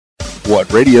What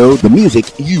radio? The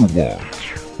music you want.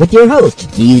 With your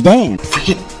host, Keys Dan.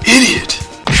 Freaking idiot.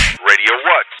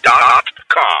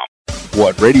 RadioWhat.com.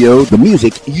 What radio? The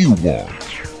music you want.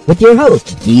 With your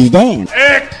host, Keys Dan.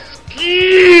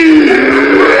 Excuse me.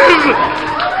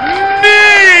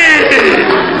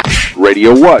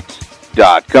 RadioWhat.com.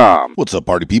 What's up,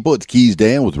 party people? It's Keys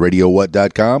Dan with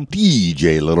RadioWhat.com,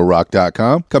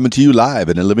 DJLittleRock.com, coming to you live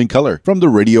and in living color from the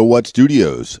Radio What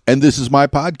studios. And this is my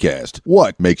podcast,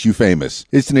 What Makes You Famous?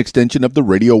 It's an extension of the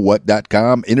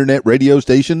RadioWhat.com internet radio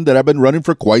station that I've been running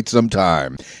for quite some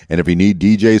time. And if you need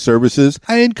DJ services,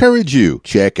 I encourage you,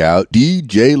 check out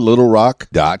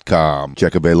DJLittleRock.com.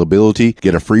 Check availability,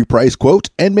 get a free price quote,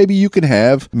 and maybe you can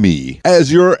have me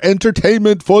as your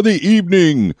entertainment for the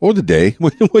evening or the day,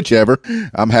 whichever.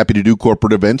 I'm happy to do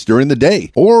corporate events during the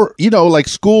day or, like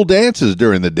school dances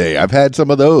during the day. I've had some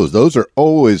of those. Those are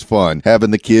always fun. Having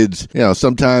the kids,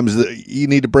 sometimes you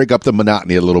need to break up the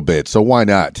monotony a little bit. So why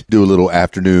not do a little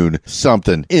afternoon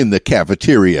something in the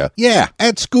cafeteria? Yeah,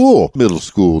 at school. Middle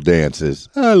school dances.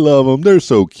 I love them. They're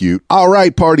so cute. All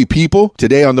right, party people.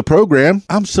 Today on the program,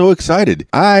 I'm so excited.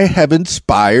 I have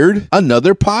inspired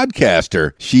another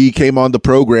podcaster. She came on the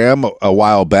program a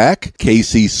while back,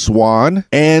 Casey Swann,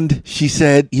 and she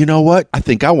said, you know what? I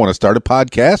think I want to start a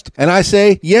podcast. And I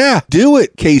say, yeah, do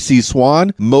it. Casey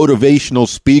Swann, motivational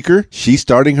speaker. She's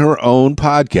starting her own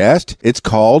podcast. It's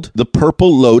called The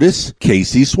Purple Lotus,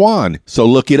 Casey Swann. So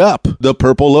look it up. The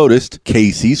Purple Lotus,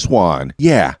 Casey Swann.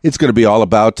 Yeah, it's going to be all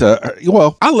about,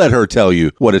 I'll let her tell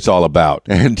you what it's all about.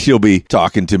 And she'll be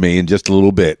talking to me in just a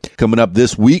little bit. Coming up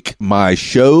this week, my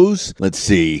shows. Let's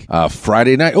see.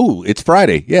 Friday night. Oh, it's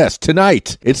Friday. Yes,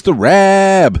 tonight. It's the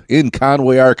Rab in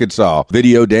Conway, Arkansas.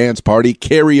 Video dance party,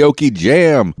 karaoke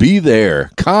jam. Be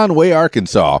there. Conway,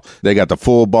 Arkansas. They got the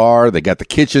full bar. They got the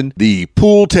kitchen. The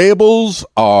pool tables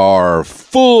are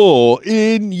full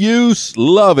in use.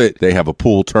 Love it. They have a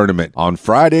pool tournament on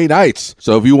Friday nights.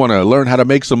 So if you want to learn how to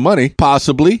make some money,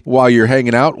 possibly while you're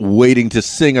hanging out, waiting to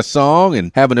sing a song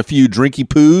and having a few drinky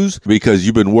poos because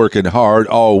you've been working hard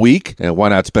all week, and why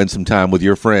not spend some time with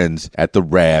your friends at the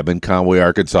Rab in Conway,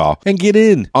 Arkansas and get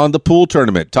in on the pool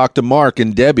tournament. Talk to Mark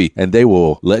and Debbie, and they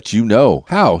will let you know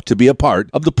how to be a part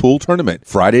of the pool tournament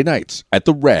Friday nights at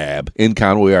the Rab in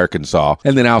Conway, Arkansas.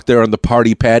 And then out there on the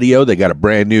party patio, they got a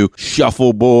brand new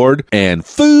shuffleboard and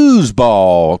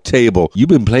foosball table. You've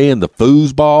been playing the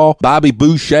foosball, Bobby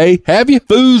Boucher, have you?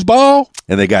 Foosball?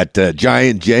 And they got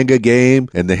giant Jenga game,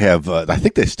 and they have, I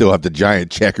think they still have the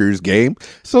giant checkers game.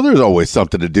 So there's always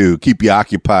something to do. Keep you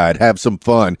occupied, have some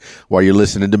fun while you're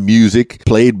listening to music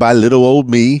played by little old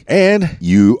me, and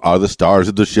you are the stars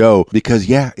of the show because,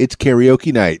 yeah, it's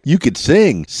karaoke night. You could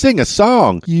sing a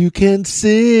song. You can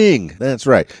sing. That's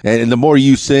right. And the more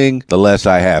you sing, the less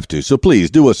I have to. So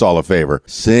please do us all a favor.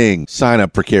 Sing. Sign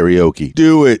up for karaoke.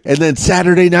 Do it. And then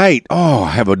Saturday night, I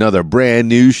have another brand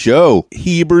new show,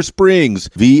 Heber Springs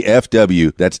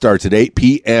VFW. That starts at 8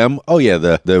 p.m. Oh, yeah,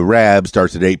 the Rab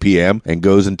starts at 8 p.m. and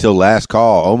goes until last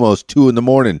call, almost 2 in the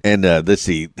morning. And let's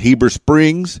see, Heber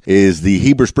Springs is the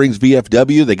Heber Springs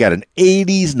VFW. They got an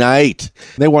 80s night.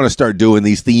 They want to start doing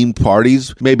these themed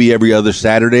parties, maybe every other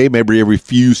Saturday, maybe every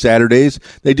few Saturdays.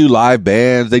 They do live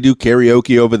bands. They do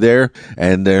karaoke over there.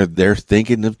 And they're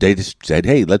thinking they just said,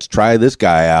 hey, let's try this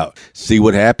guy out, see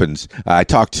what happens. I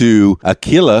talked to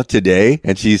Akila today,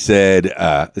 and she said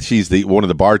she's one of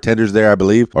the bartenders there, I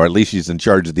believe, or at least she's in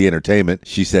charge of the entertainment.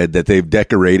 She said that they've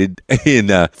decorated in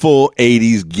full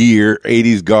 80s gear,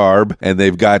 80s garb, and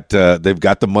they've got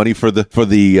the money for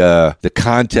the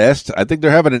contest. I think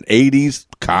they're having an 80s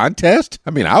contest.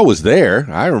 I mean, I was there.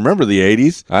 I remember the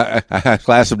 80s. I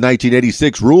class of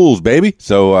 1986 rules, baby.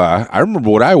 So I remember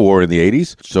what I wore in the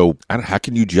 80s. So how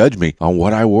can you judge me on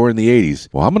what I wore in the 80s?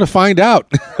 Well, I'm going to find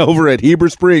out over at Heber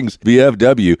Springs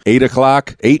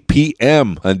VFW, 8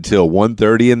 p.m. until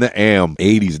 1:30 in the AM,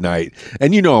 80s night.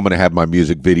 And I'm going to have my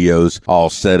music videos all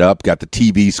set up. Got the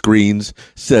TV screens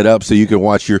set up so you can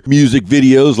watch your music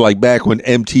videos like back when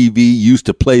MTV used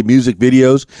to play music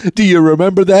videos. Do you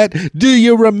remember that? Do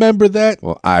you remember that?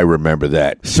 Well, I remember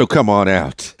that. So come on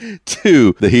out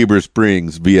to the Heber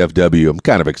Springs VFW. I'm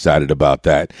kind of excited about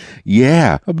that.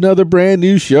 Yeah, another brand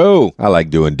new show. I like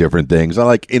doing different things. I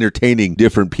like entertaining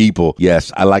different people.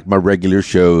 Yes, I like my regular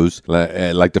shows,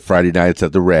 like the Friday nights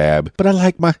at the Rab, but I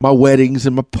like my weddings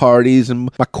and my parties and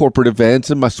my corporate events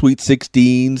and my sweet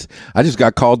 16s. I just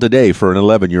got called today for an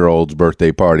 11-year-old's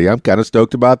birthday party. I'm kind of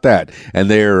stoked about that. And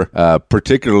they're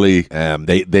particularly,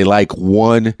 they like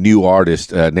one new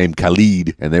artist named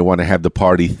Khalid, and they want to have the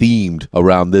party themed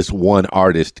around this one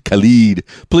artist, Khalid.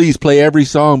 Please play every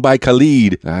song by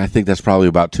Khalid. I think that's probably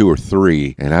about 2 or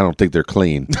 3, and I don't think they're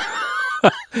clean.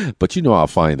 But you know I'll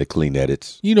find the clean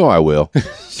edits. You know I will.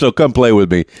 So come play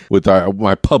with me with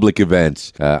my public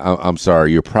events. I'm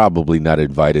sorry, you're probably not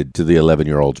invited to the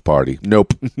 11-year-old's party.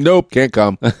 Nope, can't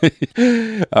come.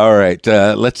 All right,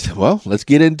 let's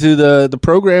get into the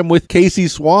program with Casey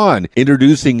Swann,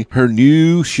 introducing her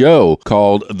new show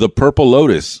called The Purple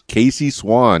Lotus. Casey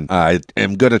Swann. I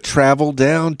am going to travel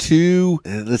down to,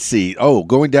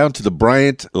 going down to the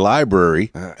Bryant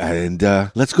Library, and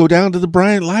let's go down to the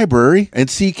Bryant Library and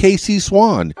see Casey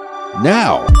Swann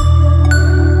now.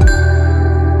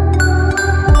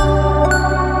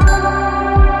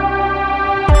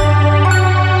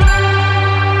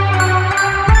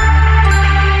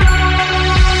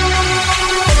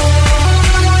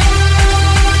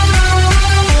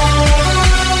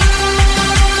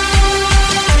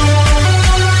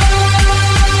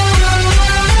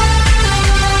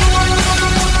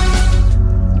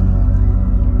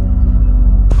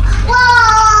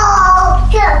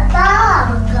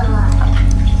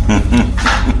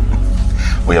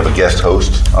 We have a guest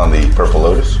host on the Purple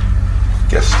Lotus,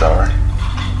 guest star,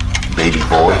 baby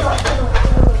boy.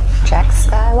 Jack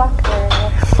Skywalker.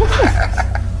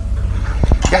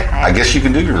 Yeah, I guess you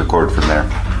can do your record from there.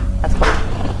 That's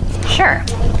cool. Sure.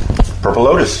 Purple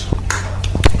Lotus.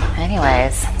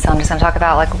 Anyways, so I'm just going to talk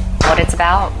about what it's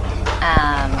about.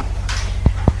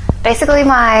 Basically,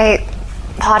 my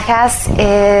podcast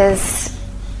is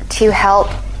to help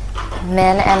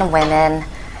men and women,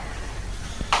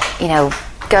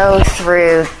 go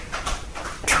through,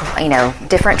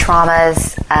 different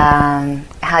traumas,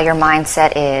 how your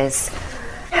mindset is,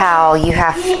 how you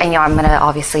have, and I'm going to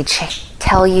obviously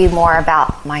tell you more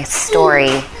about my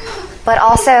story, but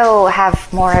also have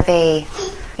more of a,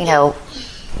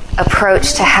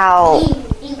 approach to how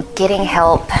getting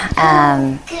help,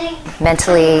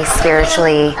 mentally,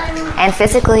 spiritually, and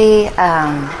physically,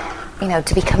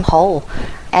 to become whole.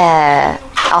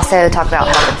 Also talk about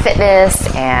health and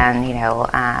fitness and,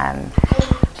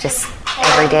 just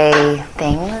everyday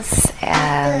things.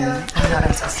 I don't know what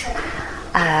I'm supposed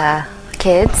to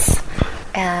kids.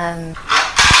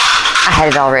 I had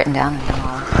it all written down and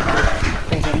I'm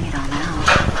forgetting it all now.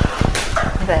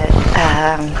 But,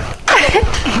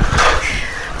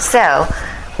 so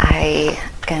I'm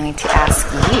going to ask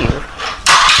you,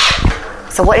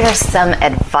 so what are some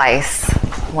advice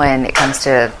when it comes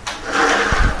to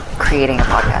creating a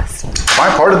podcast?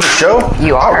 Am I part of the show?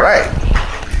 You are. All right.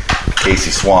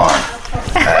 Casey Swann.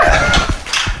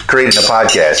 Creating a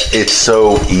podcast, it's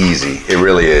so easy. It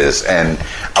really is. And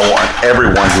I want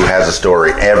everyone who has a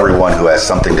story, everyone who has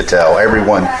something to tell,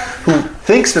 everyone who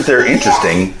thinks that they're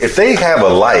interesting, if they have a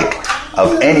like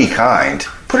of any kind,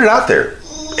 put it out there.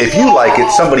 If you like it,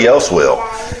 somebody else will.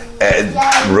 And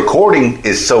recording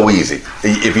is so easy.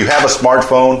 If you have a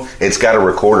smartphone, it's got a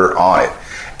recorder on it.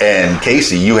 And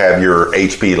Casey, you have your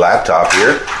HP laptop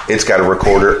here. It's got a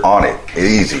recorder on it.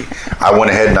 It's easy. I went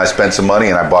ahead and I spent some money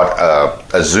and I bought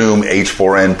a Zoom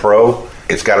H4n Pro.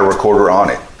 It's got a recorder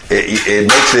on it. It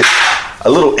makes it a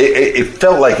little, it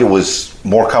felt like it was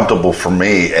more comfortable for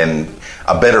me and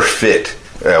a better fit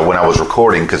when I was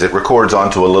recording, because it records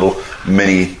onto a little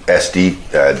mini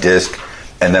SD disc.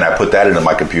 And then I put that into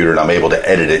my computer and I'm able to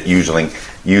edit it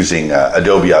using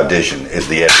Adobe Audition is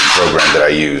the editing program that I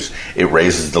use. It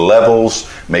raises the levels,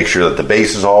 make sure that the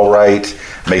bass is all right,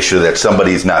 make sure that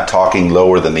somebody's not talking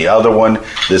lower than the other one.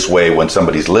 This way, when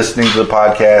somebody's listening to the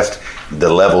podcast,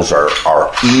 the levels are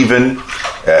even.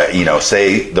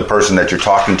 Say the person that you're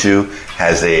talking to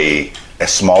has a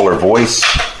smaller voice,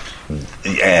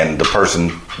 and the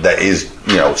person that is,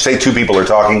 say two people are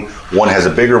talking, one has a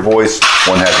bigger voice,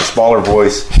 one has a smaller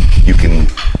voice, you can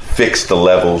fix the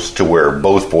levels to where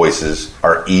both voices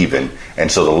are even. And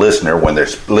so the listener, when they're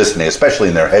listening, especially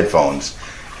in their headphones,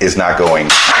 is not going,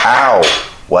 ow,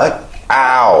 what?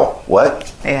 Ow,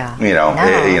 what? Yeah.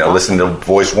 Listen to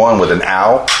voice one with an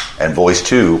ow and voice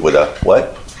two with a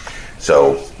what?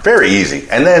 So very easy.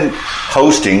 And then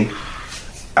hosting,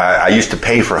 I used to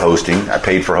pay for hosting. I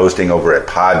paid for hosting over at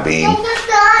Podbean.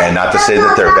 And not to say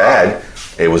that they're bad,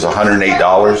 it was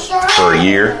 $108 for a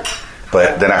year.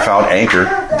 But then I found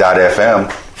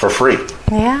Anchor.fm for free.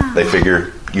 Yeah. They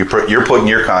figure you're putting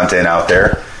your content out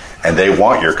there, and they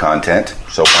want your content,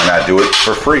 so why not do it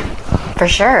for free? For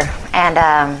sure. And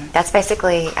that's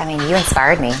basically, you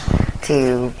inspired me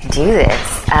to do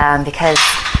this because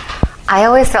I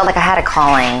always felt like I had a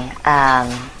calling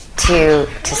to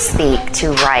speak,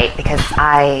 to write, because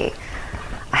I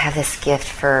have this gift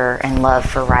for and love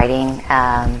for writing,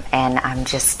 and I'm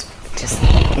just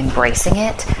embracing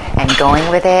it and going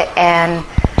with it, and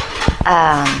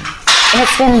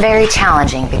it's been very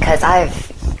challenging because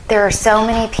there are so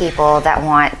many people that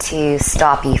want to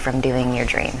stop you from doing your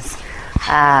dreams.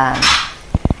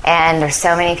 And there's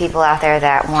so many people out there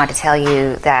that want to tell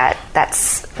you that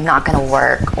that's not going to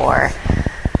work, or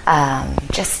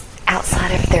just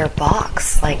outside of their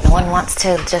box. Like, no one wants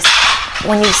to just,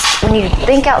 when you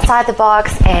think outside the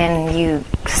box and you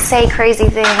say crazy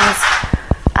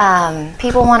things,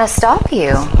 people want to stop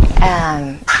you.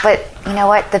 But you know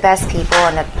what? The best people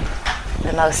and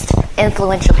the most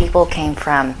influential people came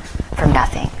from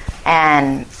nothing.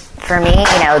 And for me,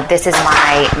 this is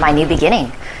my new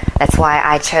beginning. That's why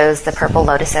I chose the purple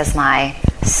lotus as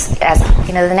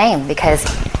the name, because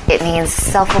it means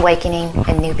self-awakening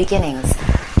and new beginnings.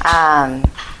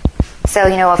 So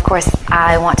of course,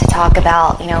 I want to talk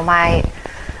about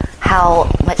how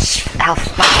my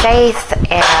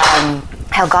faith and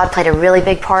how God played a really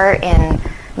big part in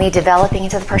me developing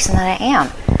into the person that I am,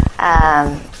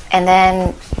 and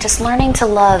then just learning to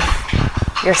love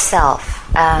yourself,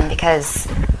 because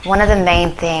one of the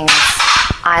main things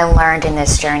I learned in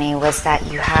this journey was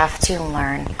that you have to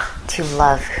learn to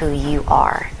love who you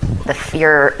are,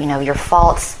 your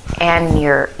faults and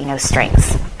your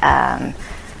strengths,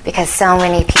 because so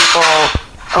many people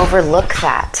overlook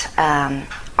that.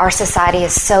 Our society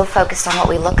is so focused on what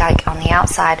we look like on the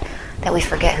outside that we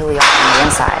forget who we are on the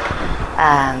inside.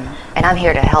 And I'm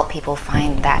here to help people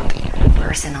find that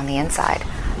person on the inside.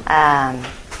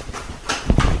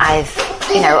 I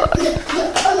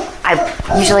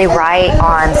usually write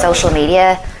on social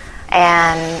media,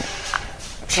 and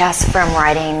just from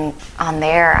writing on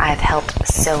there, I've helped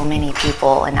so many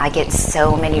people, and I get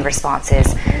so many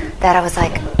responses that I was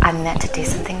like, I'm meant to do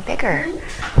something bigger.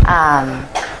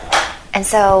 And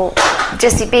so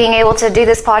just being able to do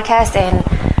this podcast and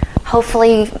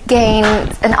hopefully gain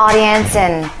an audience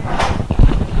and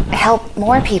help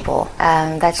more people,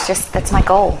 that's my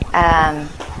goal.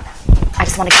 I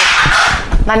just want to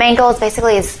my main goal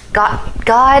is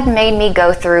God made me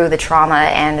go through the trauma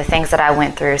and the things that I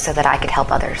went through so that I could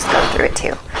help others go through it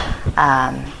too.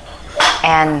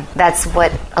 And that's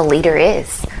what a leader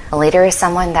is. A leader is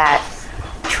someone that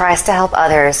tries to help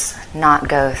others not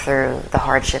go through the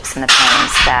hardships and the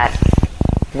pains that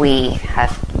we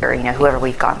have, or whoever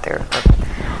we've gone through.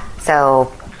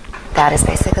 So that is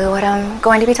basically what I'm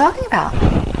going to be talking about.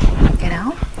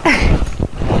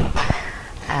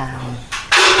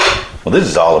 Well, this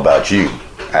is all about you.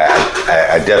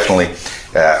 I definitely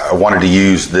wanted to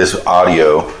use this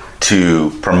audio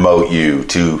to promote you,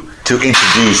 to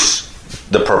introduce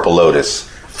the Purple Lotus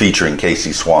featuring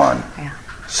Casey Swann. Yeah.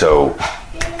 So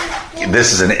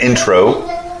this is an intro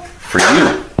for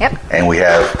you. Yep. And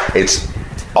it's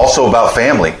also about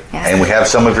family. Yes. And we have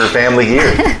some of your family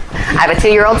here. I have a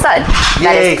 2-year-old son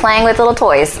that is playing with little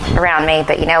toys around me,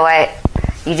 but you know what?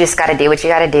 You just got to do what you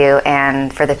got to do,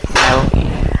 and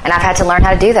and I've had to learn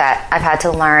how to do that. I've had to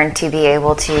learn to be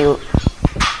able to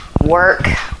work,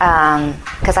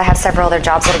 because I have several other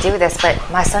jobs that I do with this, but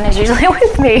my son is usually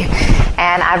with me,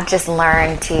 and I've just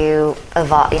learned to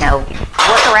evolve,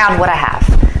 work around what I have,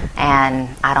 and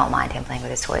I don't mind him playing with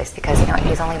his toys, because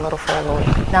he's only little for a little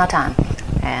amount of time,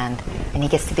 and he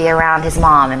gets to be around his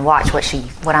mom and watch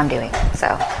what I'm doing.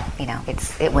 So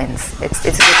it wins. It's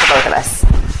good for both of us.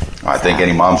 I think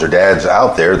any moms or dads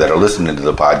out there that are listening to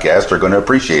the podcast are going to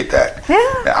appreciate that.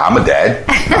 Yeah. I'm a dad.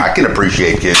 I can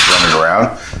appreciate kids running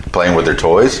around playing with their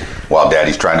toys while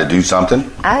daddy's trying to do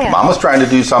something. Oh, yeah. Mama's trying to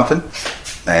do something.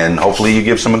 And hopefully you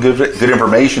give some good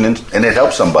information and it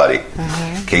helps somebody.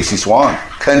 Mm-hmm. Casey Swann,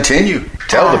 continue.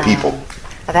 Tell the people.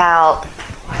 About,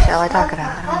 what shall I talk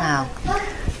about? I don't know.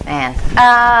 Man.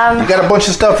 You got a bunch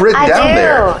of stuff written down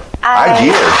there.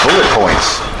 Ideas, bullet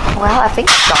points. Well, I think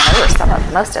I've gone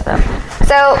over most of them.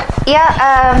 So,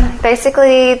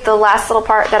 basically the last little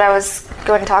part that I was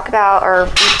going to talk about, or,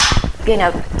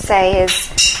 say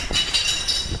is,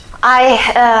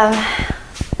 I'm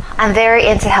very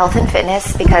into health and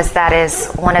fitness, because that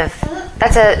is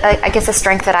I guess a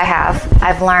strength that I have.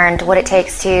 I've learned what it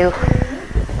takes to,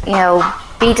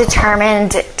 be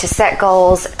determined, to set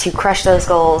goals, to crush those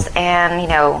goals, and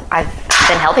I've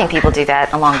been helping people do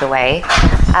that along the way.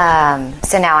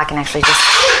 So now I can actually just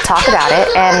talk about it,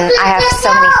 and I have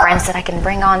so many friends that I can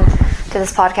bring on to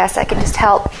this podcast that can just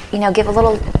help,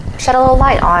 shed a little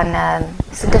light on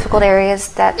some difficult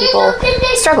areas that people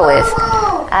struggle with.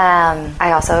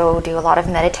 I also do a lot of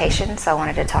meditation, so I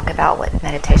wanted to talk about what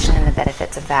meditation and the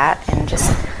benefits of that, and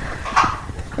just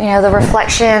the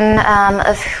reflection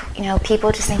of,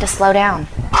 people just need to slow down.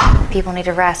 People need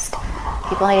to rest.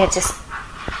 People need to just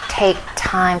take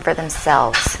time for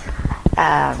themselves,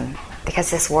 because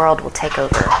this world will take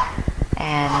over.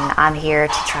 And I'm here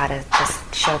to try to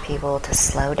just show people to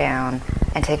slow down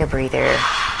and take a breather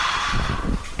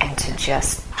and to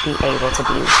just be able to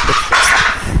be with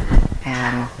yourself.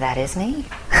 And that is me.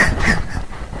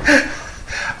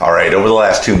 All right, over the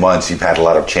last 2 months, you've had a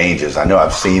lot of changes. I know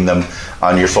I've seen them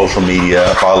on your social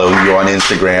media, follow you on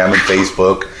Instagram and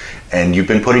Facebook, and you've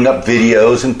been putting up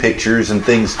videos and pictures and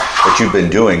things that you've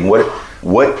been doing.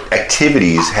 What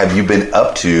activities have you been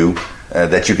up to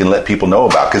that you can let people know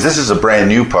about? Because this is a brand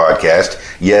new podcast.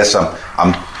 Yes,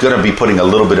 I'm going to be putting a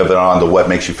little bit of it on the What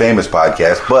Makes You Famous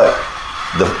podcast, but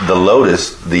the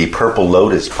Lotus, the Purple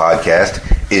Lotus podcast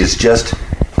is just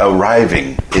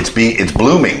arriving. It's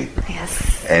blooming. Yes.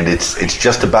 And it's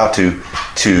just about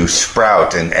to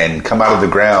sprout and come out of the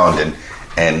ground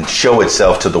and show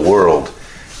itself to the world.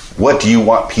 What do you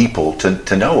want people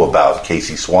to know about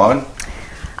Casey Swann?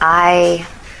 I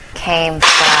came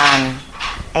from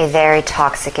a very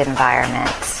toxic environment.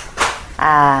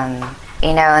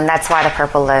 And that's why the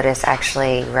Purple Lotus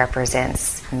actually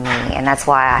represents me. And that's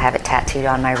why I have it tattooed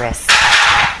on my wrist.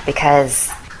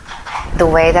 Because the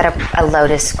way that a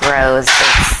lotus grows,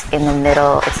 it's in the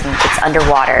middle, it's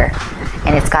underwater,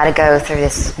 and it's got to go through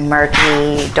this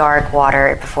murky, dark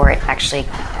water before it actually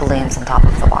blooms on top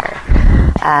of the water.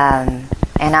 And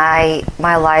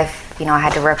my life, I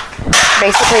had to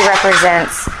basically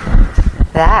represents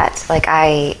that. Like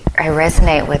I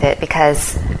resonate with it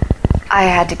because I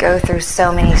had to go through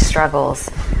so many struggles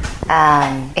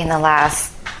in the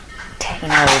last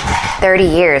 30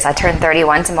 years. I turned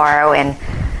 31 tomorrow, and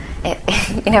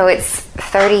it's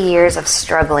 30 years of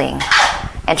struggling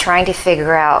and trying to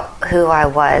figure out who I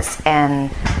was, and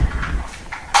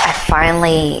I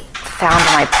finally found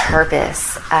my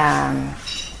purpose.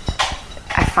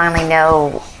 I finally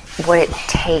know what it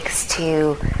takes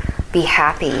to be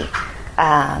happy.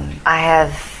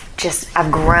 I've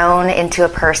grown into a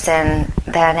person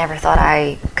that I never thought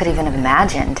I could even have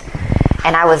imagined.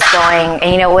 And I was going,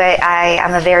 and you know what,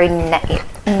 I'm a very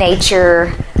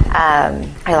nature,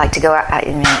 I like to go out,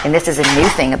 and this is a new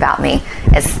thing about me,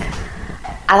 is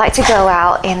I like to go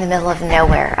out in the middle of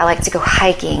nowhere. I like to go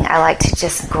hiking. I like to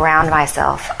just ground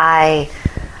myself. I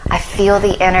feel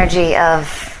the energy of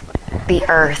the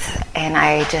earth, and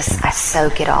I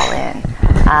soak it all in.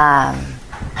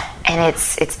 And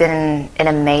it's been an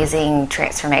amazing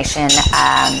transformation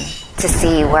to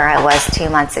see where I was 2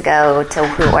 months ago to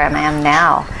where I am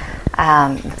now.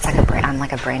 It's like I'm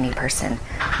like a brand new person.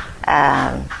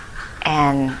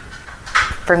 And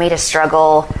for me to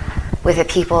struggle with the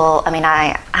people,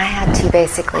 I had to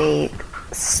basically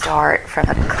start from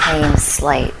a clean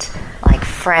slate, like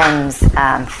friends,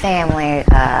 family,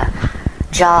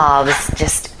 jobs,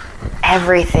 just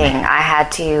everything. I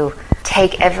had to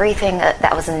take everything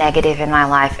that was negative in my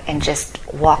life and just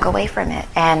walk away from it,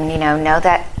 and know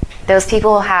that those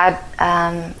people had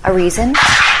a reason,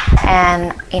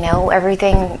 and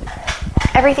everything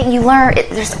you learn,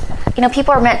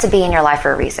 people are meant to be in your life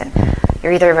for a reason.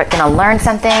 You're either going to learn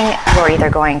something, you're either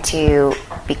going to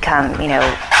become,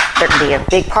 they're going to be a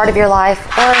big part of your life,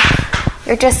 or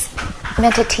you're just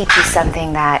meant to teach you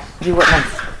something that you wouldn't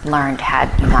have learned had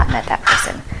you not met that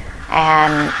person.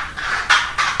 And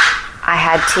I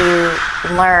had to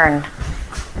learn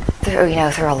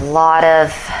through a lot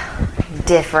of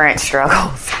different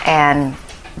struggles,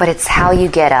 but it's how you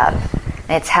get up.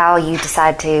 It's how you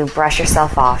decide to brush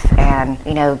yourself off and,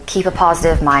 keep a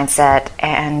positive mindset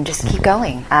and just keep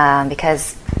going.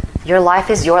 Because your life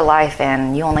is your life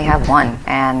and you only have one.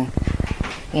 And,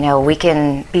 we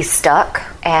can be stuck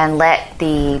and let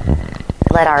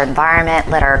our environment,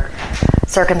 let our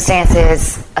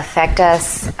circumstances affect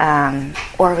us,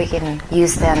 or we can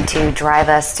use them to drive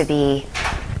us to be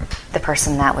the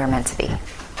person that we're meant to be.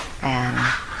 And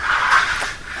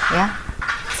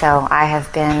so I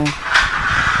have been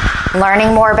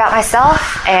learning more about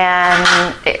myself and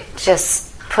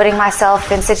just putting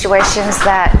myself in situations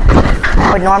that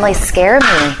would normally scare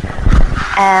me,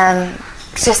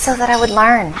 just so that I would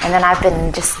learn. And then I've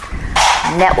been just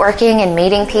networking and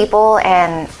meeting people,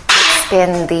 and it's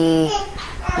been the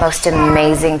most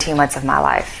amazing 2 months of my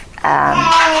life.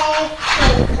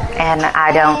 And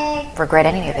I don't regret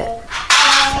any of it.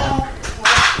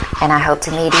 And I hope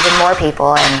to meet even more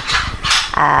people, and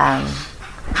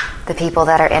the people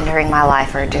that are entering my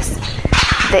life are just,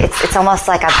 it's almost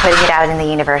like I'm putting it out in the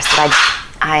universe that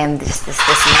I am just this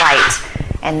light,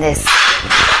 and this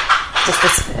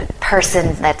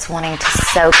person that's wanting to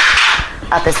soak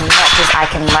up as much as I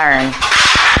can learn.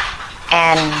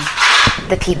 And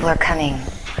the people are coming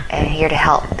and here to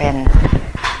help, and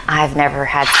I've never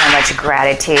had so much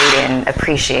gratitude and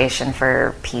appreciation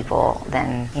for people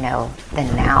than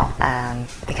now,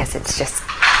 because it's just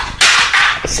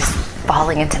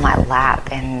falling into my lap,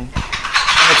 and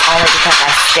it's only because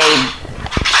I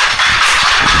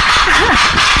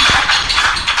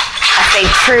stayed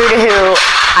true to who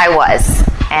I was,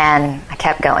 and I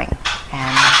kept going.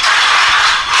 And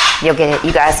you'll get it.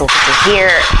 You guys will get to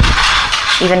hear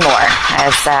even more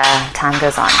as time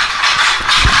goes on.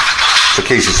 So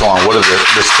Casey Swann, what are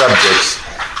the subjects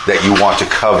that you want to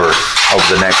cover over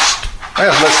the next,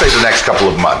 let's say the next couple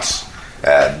of months?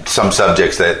 Some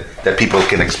subjects that people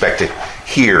can expect to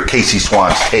hear Casey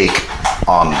Swann's take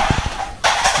on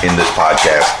in this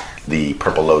podcast, the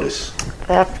Purple Lotus.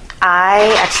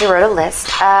 I actually wrote a list.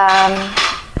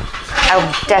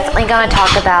 I'm definitely going to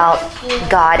talk about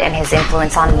God and his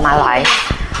influence on my life.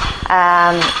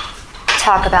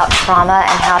 Talk about trauma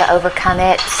and how to overcome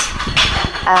it.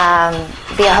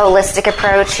 Be a holistic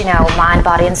approach, mind,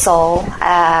 body, and soul.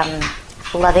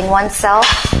 Loving oneself.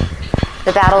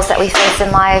 The battles that we face in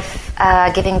life.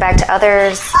 Giving back to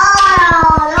others.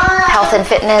 Health and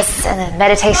fitness, and then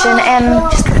meditation,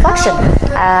 and just reflection.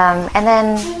 And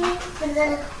then,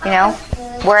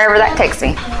 wherever that takes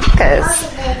me, because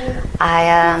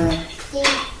I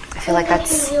feel like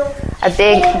that's a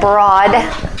big, broad,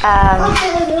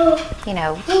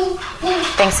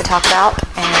 things to talk about,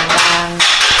 and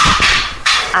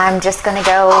I'm just going to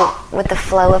go with the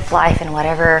flow of life and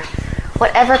whatever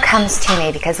comes to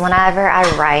me, because whenever I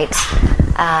write,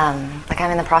 like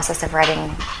I'm in the process of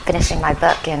finishing my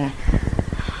book, and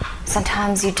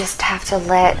sometimes you just have to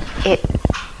let it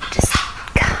just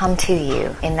come to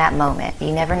you in that moment.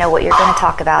 You never know what you're going to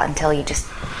talk about until you just,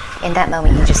 in that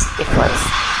moment, it flows.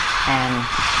 And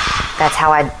that's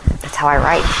how I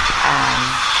write.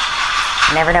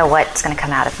 I never know what's going to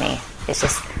come out of me. It's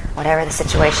just whatever the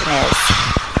situation is.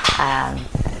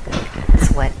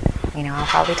 It's what I'll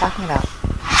probably be talking about.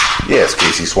 Yes,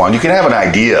 Casey Swann. You can have an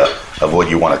idea of what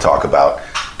you want to talk about,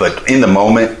 but in the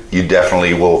moment, you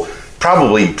definitely will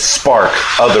probably spark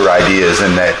other ideas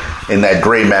in that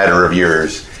gray matter of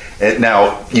yours.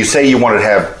 Now, you say you wanted to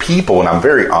have people, and I'm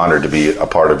very honored to be a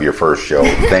part of your first show.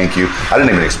 Thank you. I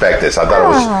didn't even expect this. I thought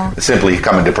it was simply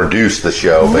coming to produce the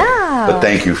show, but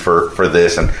thank you for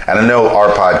this. And I know our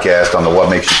podcast on the What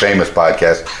Makes You Famous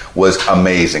podcast was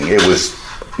amazing. It was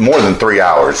more than 3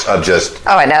 hours of just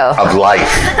of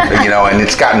life, and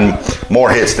it's gotten more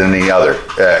hits than any other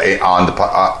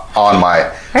on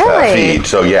my feed.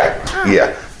 So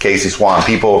yeah, Casey Swann.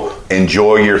 People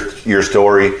enjoy your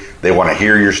story. They want to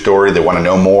hear your story. They want to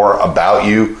know more about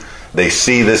you. They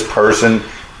see this person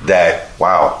that,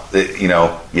 wow,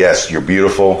 yes, you're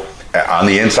beautiful on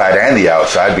the inside and the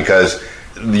outside, because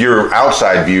your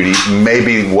outside beauty may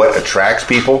be what attracts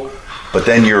people, but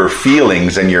then your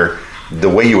feelings and the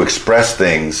way you express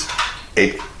things,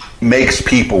 it makes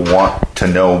people want to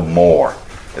know more.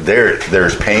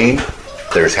 There's pain,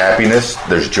 there's happiness,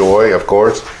 there's joy, of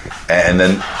course, and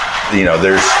then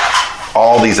there's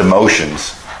all these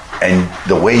emotions, and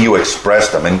the way you express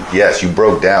them. And yes, you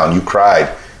broke down, you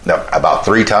cried about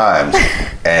 3 times,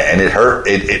 and it hurt.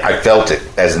 I felt it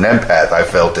as an empath. I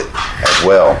felt it as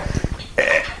well.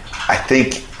 I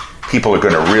think people are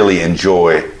going to really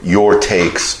enjoy your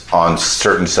takes on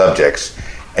certain subjects.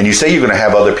 And you say you're going to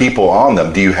have other people on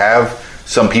them. Do you have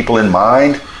some people in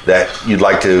mind that you'd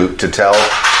like to tell,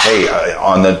 hey,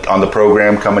 on the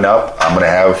program coming up, I'm going to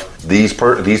have these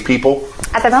people?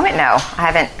 At the moment, no. I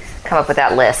haven't come up with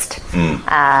that list.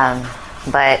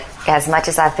 But as much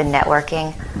as I've been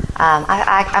networking,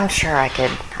 I'm sure I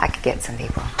could get some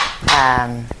people,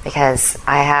 because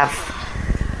I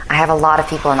have a lot of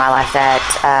people in my life that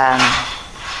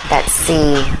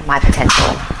see my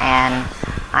potential, and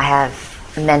I have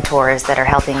mentors that are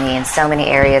helping me in so many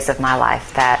areas of my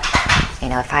life that,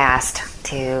 if I asked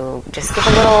to just give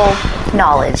a little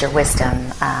knowledge or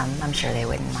wisdom, I'm sure they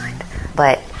wouldn't mind.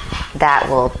 But that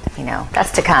will,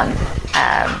 that's to come.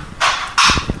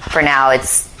 For now,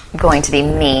 it's going to be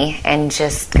me and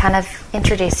just kind of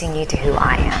introducing you to who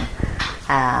I am.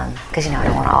 Because, I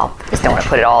don't want to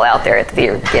put it all out there at the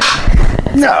very beginning.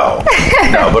 No,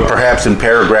 but perhaps in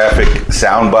paragraphic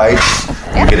sound bites,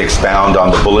 you could expound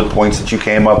on the bullet points that you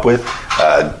came up with,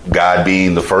 God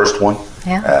being the first one.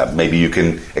 Yeah. Maybe you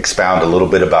can expound a little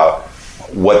bit about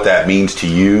what that means to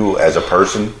you as a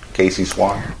person, Casey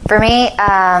Swann. For me,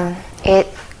 it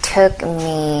took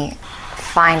me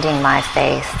finding my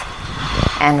faith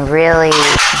and really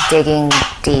digging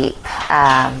deep,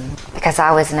 because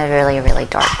I was in a really, really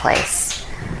dark place.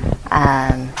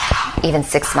 Even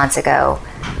 6 months ago,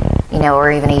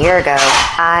 or even a year ago,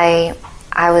 I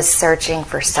was searching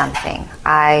for something.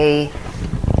 I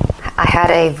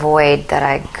had a void that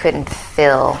I couldn't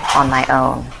fill on my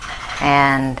own,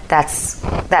 and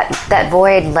that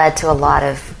void led to a lot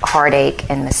of heartache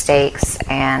and mistakes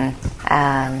and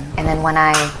And then when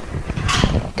I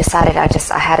decided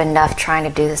I had enough trying to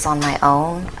do this on my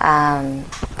own,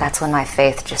 that's when my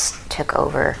faith just took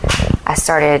over. I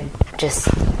started just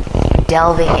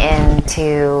delving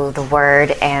into the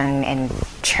Word and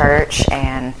church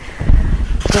and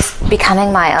just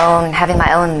becoming my own, having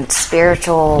my own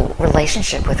spiritual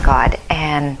relationship with God.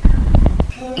 And,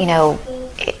 you know,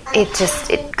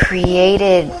 it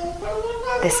created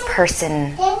this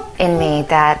person in me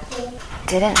that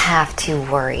didn't have to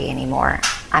worry anymore.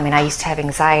 I mean, I used to have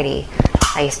anxiety.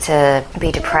 I used to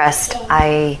be depressed.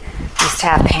 I used to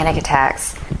have panic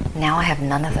attacks. Now I have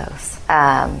none of those.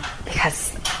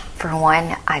 Because, for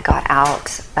one, I got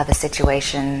out of a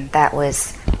situation that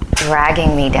was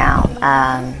dragging me down.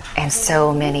 And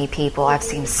so many people, I've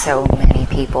seen so many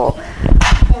people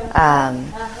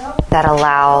that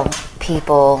allow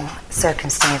people,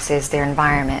 circumstances, their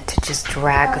environment to just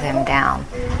drag them down.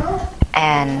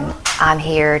 And I'm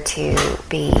here to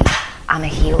I'm a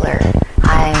healer.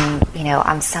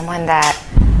 I'm someone that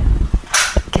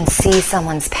can see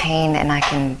someone's pain and I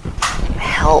can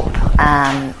help.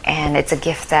 And it's a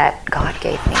gift that God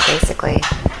gave me, basically.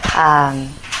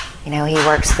 He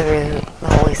works through the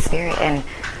Holy Spirit and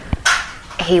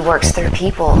He works through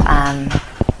people. And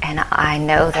I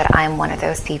know that I'm one of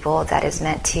those people that is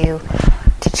meant to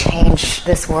change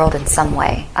this world in some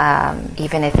way,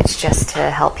 even if it's just to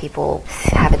help people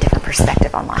have a different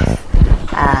perspective on life.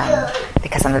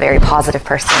 Because I'm a very positive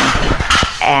person,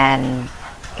 and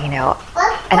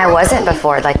I wasn't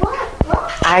before. Like,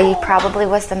 I probably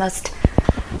was the most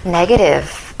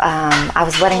negative. I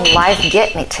was letting life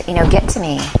get to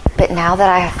me. But now that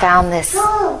I have found this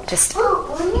just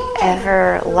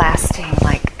everlasting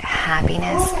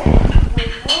happiness.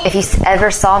 If you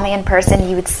ever saw me in person,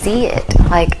 you would see it.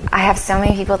 Like, I have so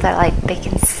many people that they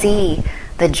can see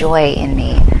the joy in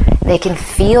me. They can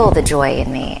feel the joy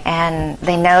in me, and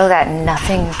they know that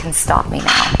nothing can stop me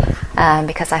now,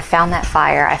 because I found that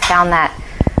fire. I found that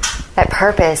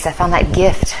purpose. I found that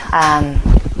gift,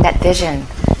 that vision.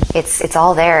 It's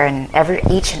all there, and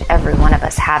each and every one of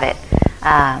us have it.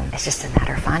 It's just a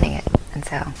matter of finding it, and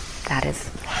so that is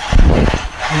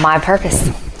my purpose.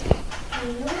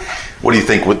 What do you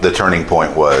think the turning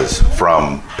point was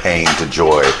from pain to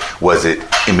joy? Was it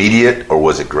immediate or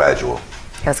was it gradual?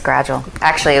 It was gradual.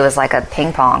 Actually, it was like a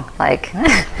ping pong.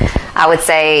 I would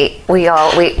say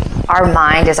our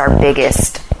mind is our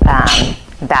biggest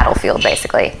battlefield,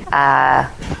 basically.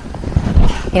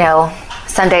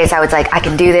 Some days I was like, I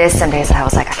can do this. Some days I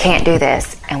was like, I can't do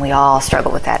this. And we all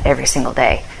struggle with that every single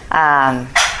day.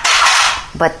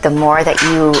 But the more that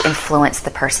you influence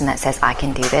the person that says, I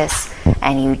can do this,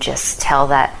 and you just tell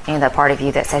that, that part of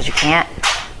you that says you can't,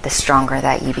 the stronger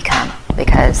that you become.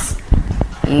 Because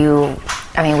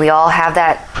we all have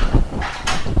that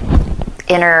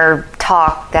inner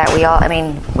talk that we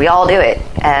all do it.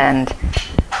 And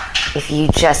if you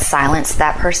just silence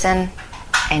that person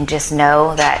and just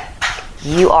know that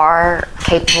you are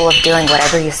capable of doing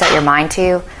whatever you set your mind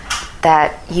to,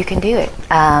 that you can do it.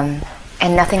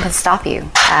 And nothing can stop you.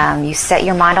 You set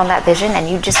your mind on that vision and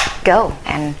you just go.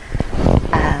 And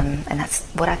that's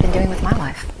what I've been doing with my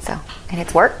life. And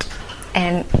it's worked.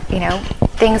 And,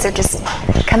 things are just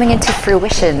coming into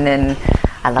fruition. And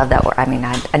I love that word. I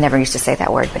never used to say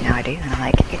that word, but now I do. And I'm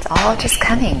like, it's all just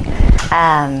coming.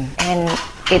 And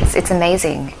it's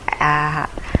amazing. I'm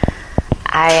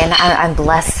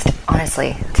blessed,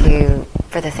 honestly,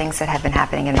 for the things that have been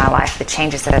happening in my life, the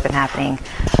changes that have been happening.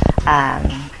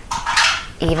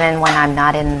 Even when I'm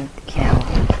not in,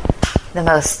 the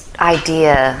most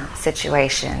ideal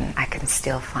situation, I can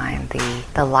still find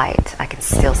the light. I can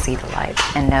still see the light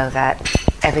and know that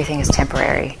everything is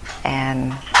temporary,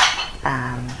 and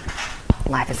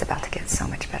life is about to get so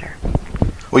much better.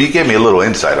 Well, you gave me a little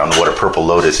insight on what a purple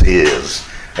lotus is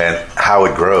and how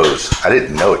it grows. I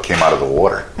didn't know it came out of the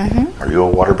water. Mm-hmm. Are you a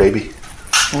water baby?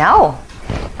 No,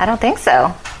 I don't think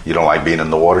so. You don't like being in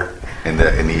the water? In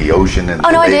the ocean? Oh,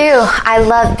 no, I do. I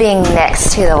love being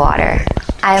next to the water.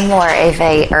 I'm more of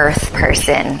a earth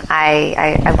person.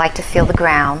 I like to feel the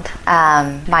ground.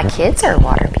 My kids are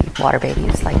water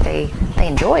babies. They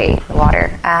enjoy the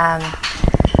water.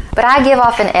 But I give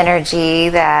off an energy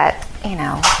that,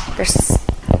 there's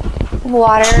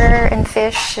water and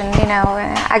fish, and,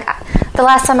 the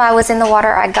last time I was in the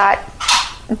water, I got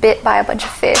bit by a bunch of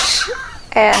fish,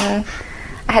 and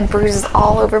I had bruises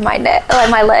all over my neck,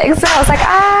 my legs, and I was like,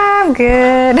 I'm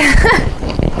good.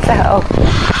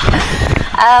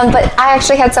 But I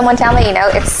actually had someone tell me,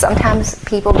 it's sometimes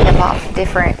people give off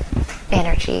different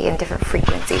energy and different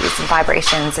frequencies and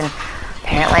vibrations, and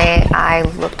apparently I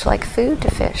looked like food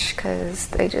to fish because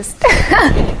they just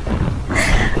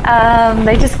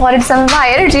they just wanted some of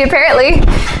my energy apparently.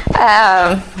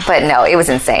 But no, it was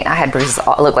insane. I had bruises.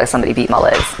 It looked like somebody beat my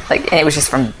legs, and it was just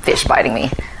from fish biting me.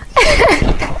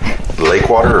 Lake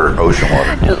water or ocean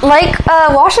water? Like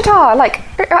Washita,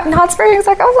 in Hot Springs.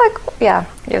 I was like, yeah,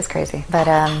 it was crazy. But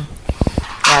yeah,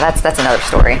 that's another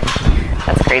story.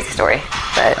 That's a crazy story.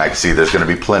 But I can see there's going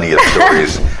to be plenty of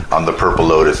stories on the Purple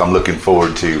Lotus. I'm looking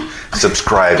forward to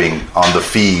subscribing on the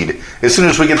feed as soon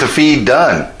as we get the feed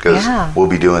done, because we'll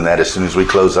be doing that as soon as we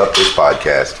close up this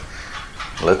podcast.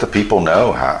 Let the people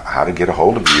know how to get a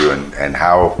hold of you and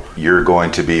how you're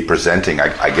going to be presenting.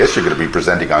 I guess you're going to be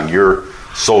presenting on your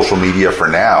social media for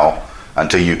now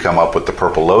until you come up with the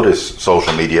Purple Lotus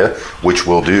social media, which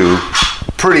we'll do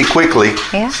pretty quickly.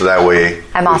 Yeah. So that way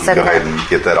I'm we also can go ahead and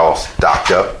get that all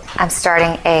stocked up. I'm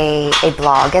starting a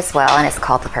blog as well, and it's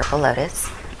called The Purple Lotus.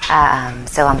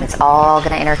 So it's all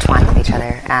going to intertwine with each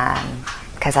other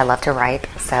because I love to write.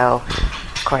 So,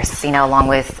 of course, along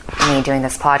with me doing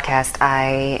this podcast,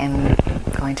 I am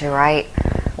going to write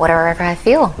whatever I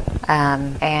feel.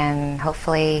 And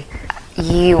hopefully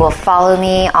you will follow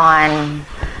me on...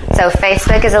 So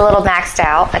Facebook is a little maxed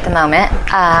out at the moment.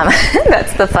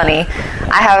 That's the funny.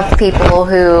 I have people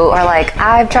who are like,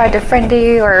 I've tried to friend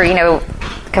you or,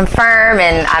 confirm,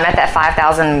 and I'm at that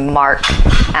 5,000 mark.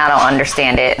 I don't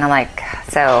understand it. And I'm like,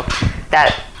 so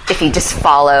that if you just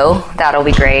follow, that'll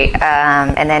be great.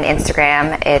 And then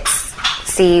Instagram, it's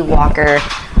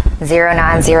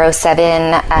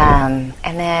cwalker0907. And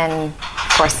then,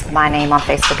 of course, my name on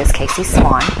Facebook is Casey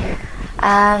Swann.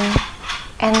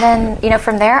 And then,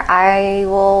 from there, I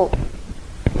will,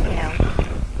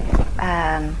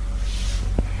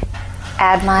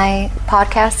 add my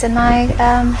podcast and my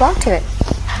blog to it.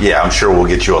 Yeah, I'm sure we'll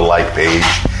get you a like page,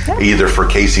 either for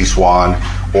Casey Swann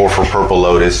or for Purple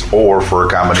Lotus or for a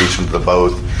combination of the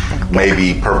both. Okay.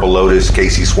 Maybe Purple Lotus,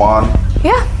 Casey Swann?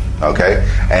 Yeah. Okay.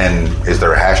 And is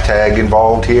there a hashtag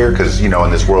involved here? Because, in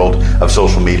this world of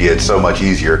social media, it's so much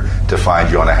easier to find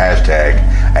you on a hashtag.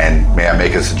 And may I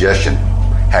make a suggestion?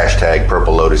 Hashtag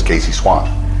Purple Lotus Casey Swann.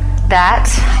 That,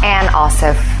 and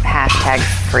also hashtag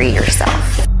free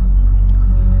yourself.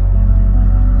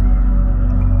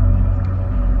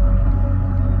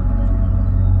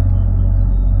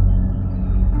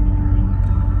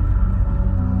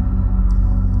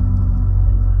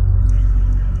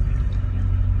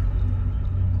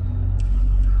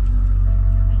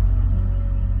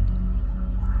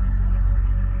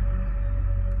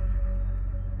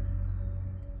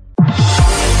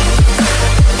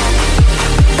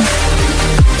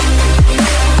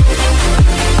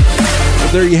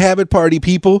 There you have it, party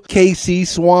people. Casey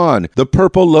Swann, the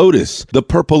Purple Lotus. The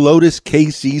Purple Lotus,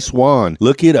 Casey Swann.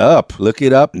 Look it up. Look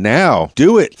it up now.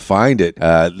 Do it. Find it.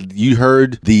 You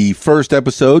heard the first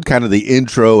episode, kind of the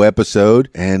intro episode,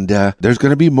 and there's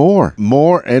going to be more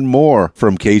and more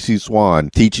from Casey Swann,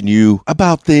 teaching you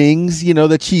about things,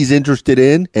 that she's interested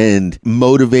in and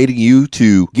motivating you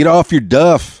to get off your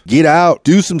duff, get out,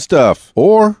 do some stuff,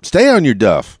 or stay on your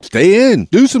duff, stay in,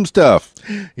 do some stuff.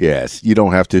 Yes, you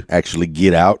don't have to actually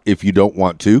get out if you don't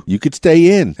want to. You could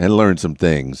stay in and learn some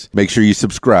things. Make sure you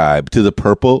subscribe to the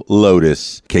Purple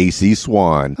Lotus, Casey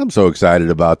Swann. I'm so excited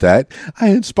about that. I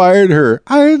inspired her.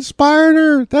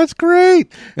 That's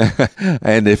great.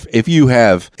 And if you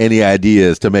have any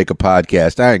ideas to make a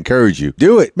podcast, I encourage you.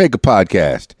 Do it. Make a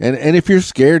podcast. And if you're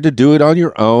scared to do it on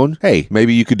your own, hey,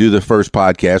 maybe you could do the first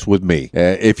podcast with me.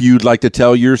 If you'd like to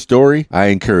tell your story, I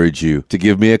encourage you to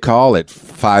give me a call at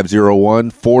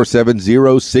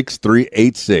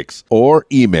 501-470-6386 or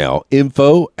email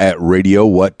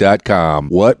info@radiowhat.com.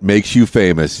 What makes you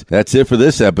famous? That's it for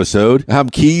this episode. I'm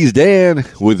Keys Dan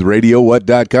with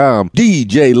RadioWhat.com,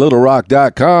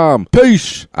 DJLittleRock.com.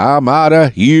 Peace. I'm out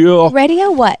of here. Radio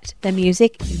What, the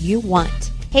music you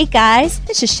want. Hey guys,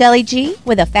 this is Shelly G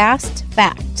with a fast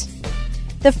fact.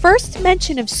 The first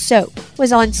mention of soap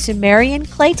was on Sumerian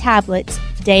clay tablets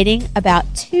dating about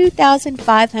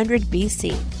 2500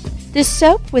 BC. The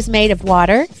soap was made of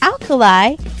water,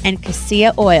 alkali, and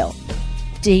cassia oil.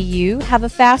 Do you have a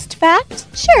fast fact?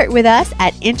 Share it with us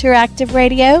at Interactive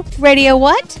Radio,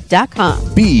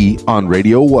 RadioWhat.com. Be on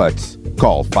Radio What.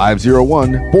 Call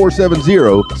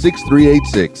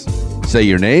 501-470-6386. Say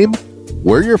your name,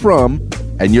 where you're from,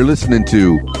 and you're listening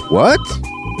to What?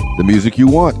 The music you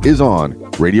want is on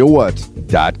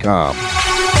RadioWhat.com.